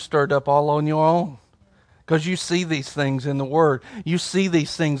 You're stirred up all on your own because you see these things in the Word. You see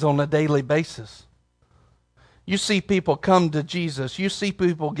these things on a daily basis. You see people come to Jesus. You see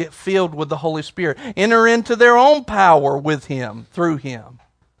people get filled with the Holy Spirit, enter into their own power with Him, through Him,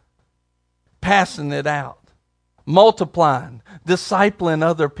 passing it out, multiplying, discipling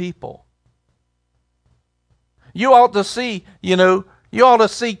other people. You ought to see, you ought to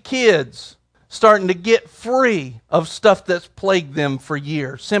see kids starting to get free of stuff that's plagued them for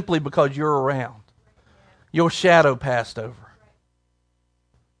years simply because you're around. Your shadow passed over.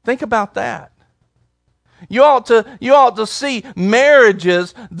 Think about that. You ought to see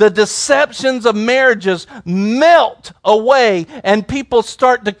marriages, the deceptions of marriages melt away, and people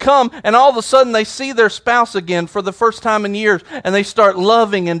start to come, and all of a sudden they see their spouse again for the first time in years, and they start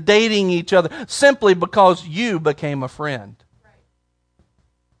loving and dating each other simply because you became a friend.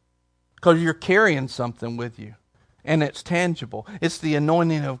 Because you're carrying something with you, and it's tangible. It's the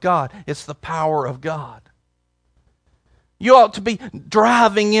anointing of God. It's the power of God. You ought to be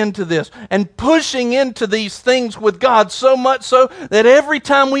driving into this and pushing into these things with God so much so that every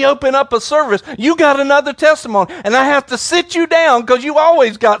time we open up a service, you got another testimony. And I have to sit you down because you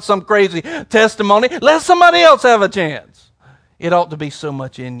always got some crazy testimony. Let somebody else have a chance. It ought to be so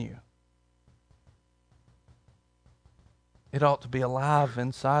much in you. It ought to be alive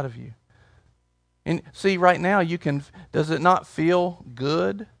inside of you. And see, right now, does it not feel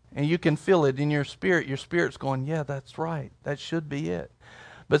good? And you can feel it in your spirit. Your spirit's going, yeah, that's right. That should be it.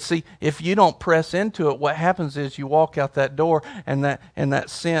 But see, if you don't press into it, what happens is you walk out that door and that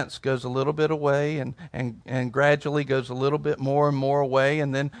sense goes a little bit away and gradually goes a little bit more and more away.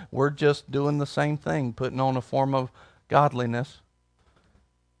 And then we're just doing the same thing, putting on a form of godliness,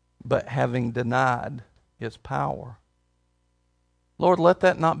 but having denied its power. Lord, let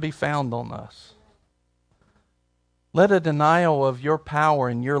that not be found on us. Let a denial of your power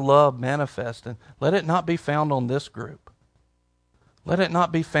and your love manifest, and let it not be found on this group. Let it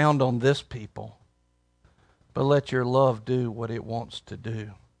not be found on this people. But let your love do what it wants to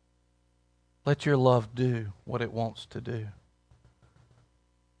do. Let your love do what it wants to do.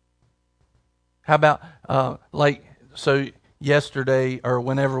 How about, so yesterday or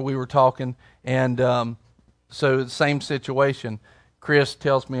whenever we were talking, and so the same situation, Chris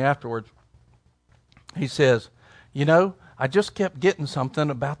tells me afterwards, he says, I just kept getting something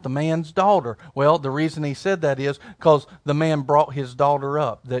about the man's daughter. Well, the reason he said that is because the man brought his daughter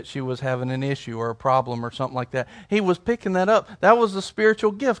up, that she was having an issue or a problem or something like that. He was picking that up. That was the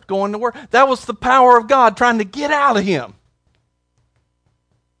spiritual gift going to work. That was the power of God trying to get out of him.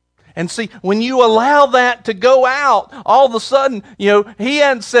 And see, when you allow that to go out, all of a sudden, he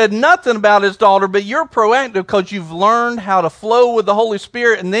hadn't said nothing about his daughter, but you're proactive because you've learned how to flow with the Holy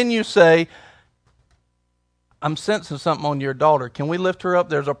Spirit. And then you say, I'm sensing something on your daughter. Can we lift her up?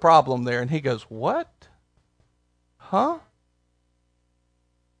 There's a problem there. And he goes, what? Huh?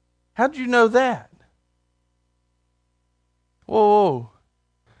 How'd you know that? Whoa.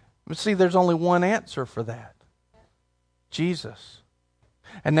 But see, there's only one answer for that. Jesus.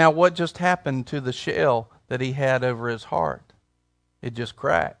 And now what just happened to the shell that he had over his heart? It just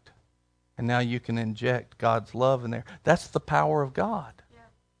cracked. And now you can inject God's love in there. That's the power of God. Yeah.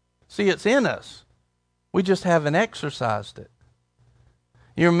 See, it's in us. We just haven't exercised it.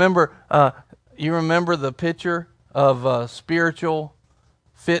 You remember the picture of spiritual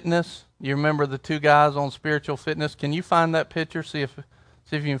fitness? You remember the two guys on spiritual fitness? Can you find that picture? See if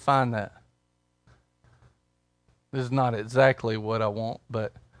you can find that. This is not exactly what I want,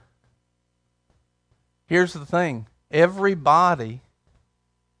 but here's the thing. Everybody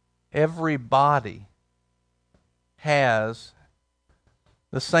has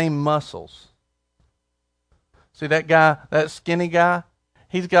the same muscles. See that guy, that skinny guy?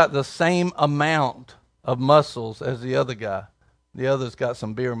 He's got the same amount of muscles as the other guy. The other's got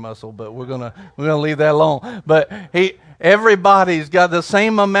some beer muscle, but we're gonna leave that alone. But everybody's got the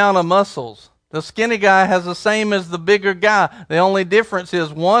same amount of muscles. The skinny guy has the same as the bigger guy. The only difference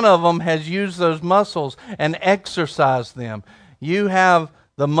is one of them has used those muscles and exercised them. You have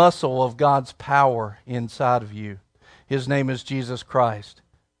the muscle of God's power inside of you. His name is Jesus Christ.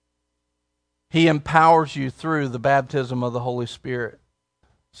 He empowers you through the baptism of the Holy Spirit.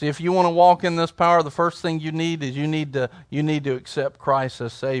 See, if you want to walk in this power, the first thing you need is you need to accept Christ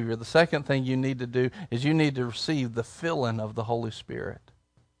as Savior. The second thing you need to do is you need to receive the filling of the Holy Spirit.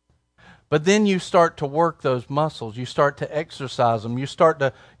 But then you start to work those muscles. You start to exercise them. You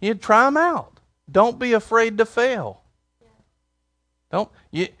try them out. Don't be afraid to fail.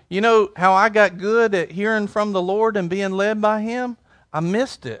 You know how I got good at hearing from the Lord and being led by Him? I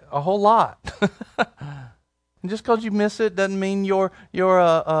missed it a whole lot. And just because you miss it doesn't mean you're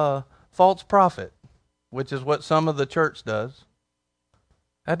a false prophet, which is what some of the church does.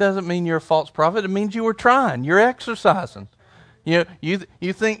 That doesn't mean you're a false prophet. It means you were trying. You're exercising. You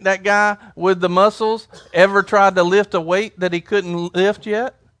think that guy with the muscles ever tried to lift a weight that he couldn't lift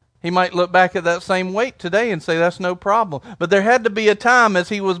yet? He might look back at that same weight today and say, that's no problem. But there had to be a time as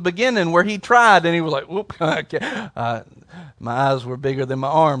he was beginning where he tried and he was like, whoop, my eyes were bigger than my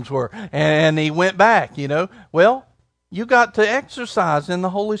arms were. And he went back, Well, you got to exercise in the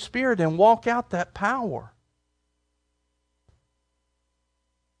Holy Spirit and walk out that power.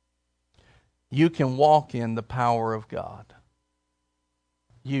 You can walk in the power of God.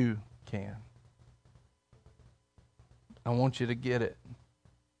 You can. I want you to get it.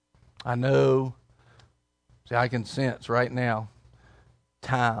 I know. See, I can sense right now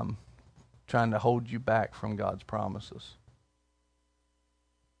time trying to hold you back from God's promises.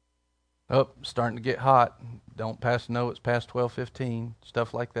 Oh, starting to get hot. Don't it's past 12:15.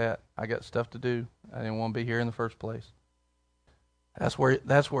 Stuff like that. I got stuff to do. I didn't want to be here in the first place. That's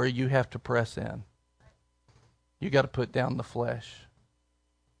where you have to press in. You got to put down the flesh.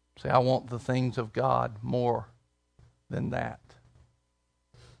 Say, I want the things of God more than that.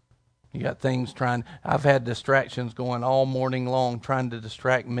 You got things I've had distractions going all morning long trying to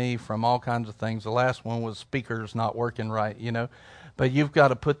distract me from all kinds of things. The last one was speakers not working right, But you've got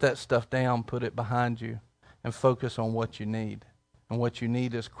to put that stuff down, put it behind you, and focus on what you need. And what you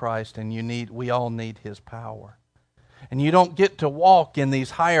need is Christ, and we all need His power. And you don't get to walk in these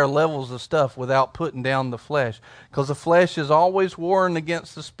higher levels of stuff without putting down the flesh. Because the flesh is always warring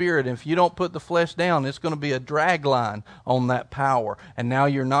against the Spirit. And if you don't put the flesh down, it's going to be a drag line on that power. And now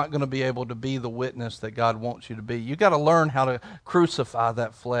you're not going to be able to be the witness that God wants you to be. You've got to learn how to crucify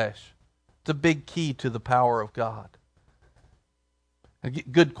that flesh. It's a big key to the power of God. A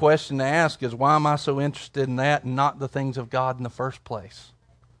good question to ask is, why am I so interested in that and not the things of God in the first place?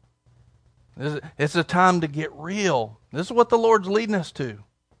 It's a time to get real. This is what the Lord's leading us to.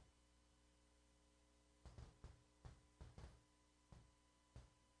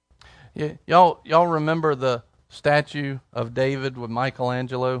 Y'all remember the statue of David with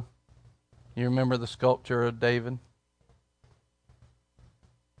Michelangelo? You remember the sculpture of David?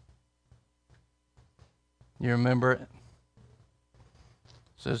 You remember it?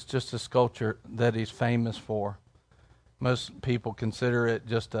 So it's just a sculpture that he's famous for. Most people consider it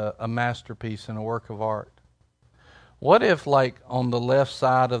just a masterpiece and a work of art. What if, on the left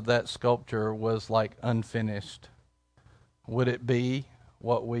side of that sculpture was, unfinished? Would it be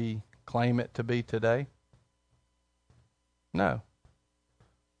what we claim it to be today? No.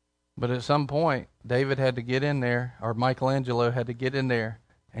 But at some point, David had to get in there, or Michelangelo had to get in there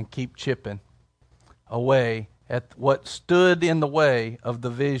and keep chipping away at what stood in the way of the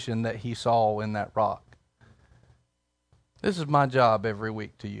vision that he saw in that rock. This is my job every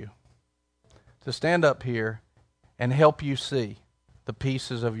week to you, to stand up here and help you see the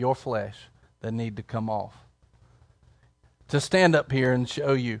pieces of your flesh that need to come off. To stand up here and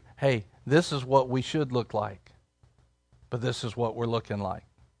show you, hey, this is what we should look like, but this is what we're looking like.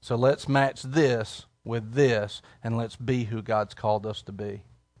 So let's match this with this, and let's be who God's called us to be.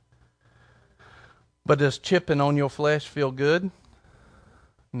 But does chipping on your flesh feel good?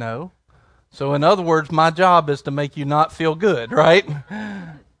 No. So in other words, my job is to make you not feel good, right?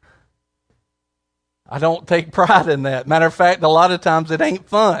 I don't take pride in that. Matter of fact, a lot of times it ain't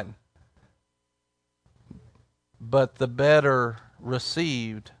fun. But the better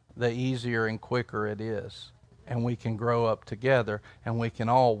received, the easier and quicker it is. And we can grow up together, and we can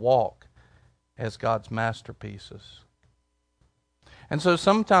all walk as God's masterpieces. And so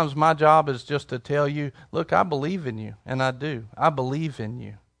sometimes my job is just to tell you, look, I believe in you, and I do. I believe in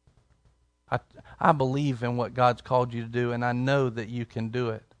you. I believe in what God's called you to do, and I know that you can do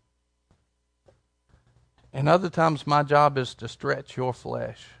it. And other times my job is to stretch your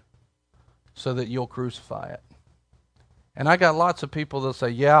flesh so that you'll crucify it. And I got lots of people that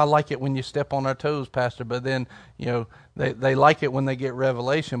say, yeah, I like it when you step on our toes, Pastor, but then, they like it when they get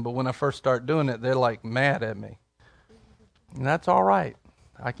revelation, but when I first start doing it, they're like mad at me. And that's all right.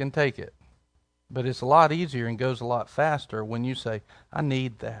 I can take it. But it's a lot easier and goes a lot faster when you say, I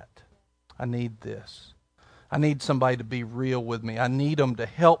need that. I need this. I need somebody to be real with me. I need them to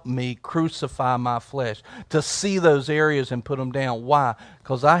help me crucify my flesh, to see those areas and put them down. Why?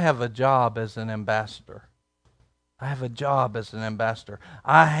 Because I have a job as an ambassador. I have a job as an ambassador.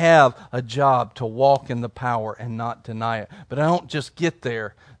 I have a job to walk in the power and not deny it. But I don't just get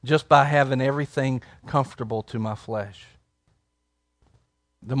there just by having everything comfortable to my flesh.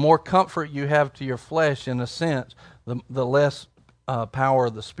 The more comfort you have to your flesh, in a sense, the less power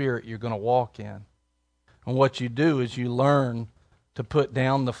of the Spirit you're going to walk in. And what you do is you learn to put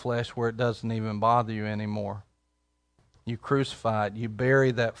down the flesh where it doesn't even bother you anymore. You crucify it. You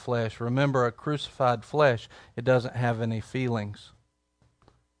bury that flesh. Remember, a crucified flesh, it doesn't have any feelings.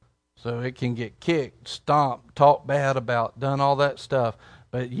 So it can get kicked, stomped, talked bad about, done all that stuff,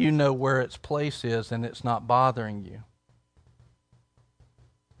 but you know where its place is and it's not bothering you.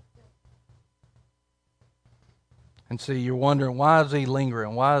 And see, you're wondering, why is he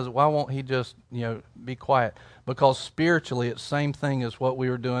lingering? Why won't he just, be quiet? Because spiritually, it's the same thing as what we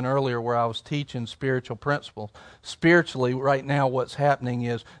were doing earlier where I was teaching spiritual principles. Spiritually, right now, what's happening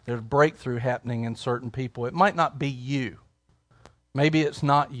is there's breakthrough happening in certain people. It might not be you. Maybe it's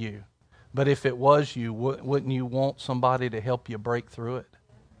not you. But if it was you, wouldn't you want somebody to help you break through it?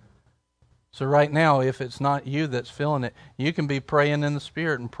 So right now, if it's not you that's feeling it, you can be praying in the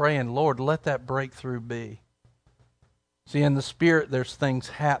Spirit and praying, Lord, let that breakthrough be. See, in the Spirit, there's things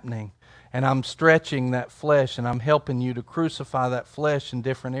happening. And I'm stretching that flesh, and I'm helping you to crucify that flesh in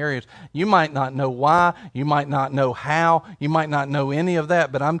different areas. You might not know why. You might not know how. You might not know any of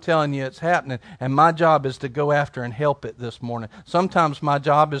that, but I'm telling you it's happening. And my job is to go after and help it this morning. Sometimes my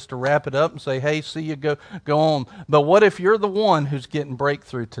job is to wrap it up and say, hey, see you, go on. But what if you're the one who's getting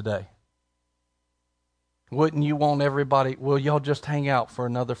breakthrough today? Wouldn't you want everybody, well, y'all just hang out for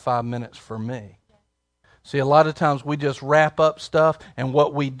another 5 minutes for me? See, a lot of times we just wrap up stuff, and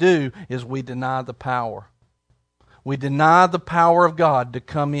what we do is we deny the power. We deny the power of God to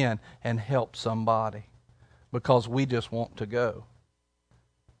come in and help somebody because we just want to go.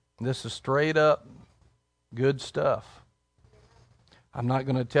 This is straight up good stuff. I'm not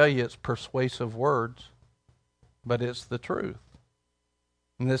going to tell you it's persuasive words, but it's the truth.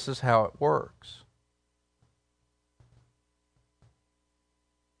 And this is how it works.